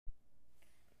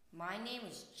My name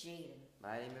is Jaden.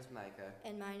 My name is Micah.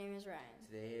 And my name is Ryan.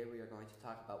 Today we are going to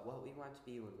talk about what we want to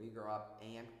be when we grow up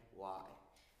and why.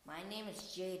 My name is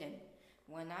Jaden.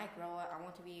 When I grow up, I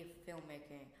want to be a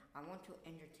filmmaker. I want to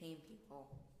entertain people.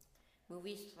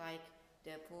 Movies like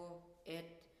Deadpool, It,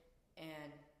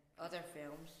 and other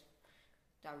films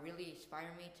that really inspire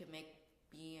me to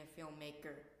be a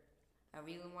filmmaker. I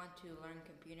really want to learn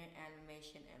computer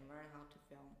animation and learn how to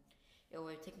film. It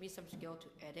will take me some skill to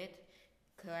edit,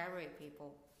 collaborate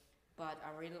people, but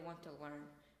I really want to learn.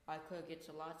 I could get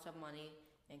lots of money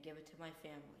and give it to my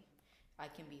family. I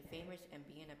can be famous and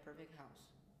be in a perfect house.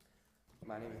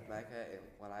 My name is Micah, and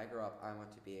when I grow up, I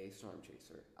want to be a storm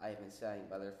chaser. I have been studying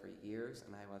weather for years,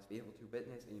 and I want to be able to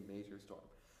witness a major storm.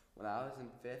 When I was in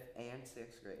 5th and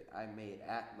 6th grade, I made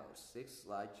at most 6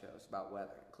 slideshows about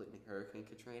weather, including Hurricane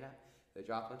Katrina, the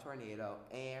Joplin tornado,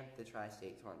 and the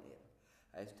Tri-State tornado.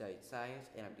 I studied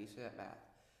science, and I'm decent at math.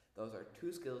 Those are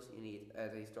 2 skills you need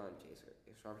as a storm chaser.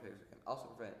 A storm chaser can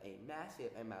also prevent a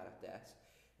massive amount of deaths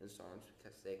in storms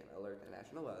because they can alert the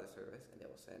National Weather Service and they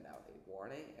will send out a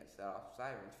warning and set off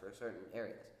sirens for certain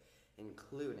areas,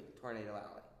 including Tornado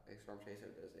Alley. A storm chaser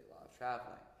does a lot of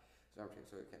traveling. A storm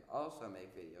chaser can also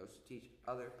make videos to teach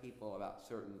other people about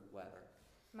certain weather.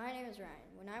 My name is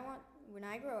Ryan. When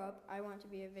I grow up, I want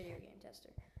to be a video game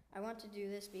tester. I want to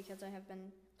do this because I have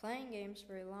been playing games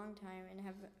for a long time and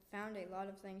have found a lot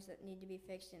of things that need to be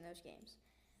fixed in those games.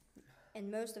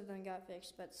 And most of them got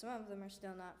fixed, but some of them are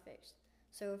still not fixed.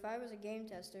 So if I was a game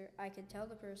tester, I could tell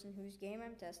the person whose game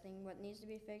I'm testing what needs to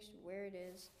be fixed, where it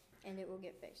is, and it will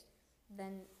get fixed.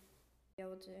 Then be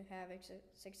able to have a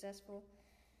successful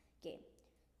game.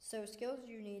 So skills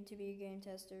you need to be a game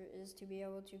tester is to be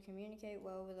able to communicate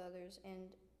well with others and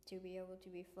to be able to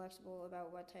be flexible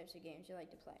about what types of games you like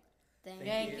to play.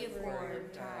 Thank you for your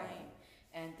time.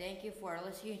 And thank you for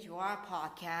listening to our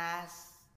podcast.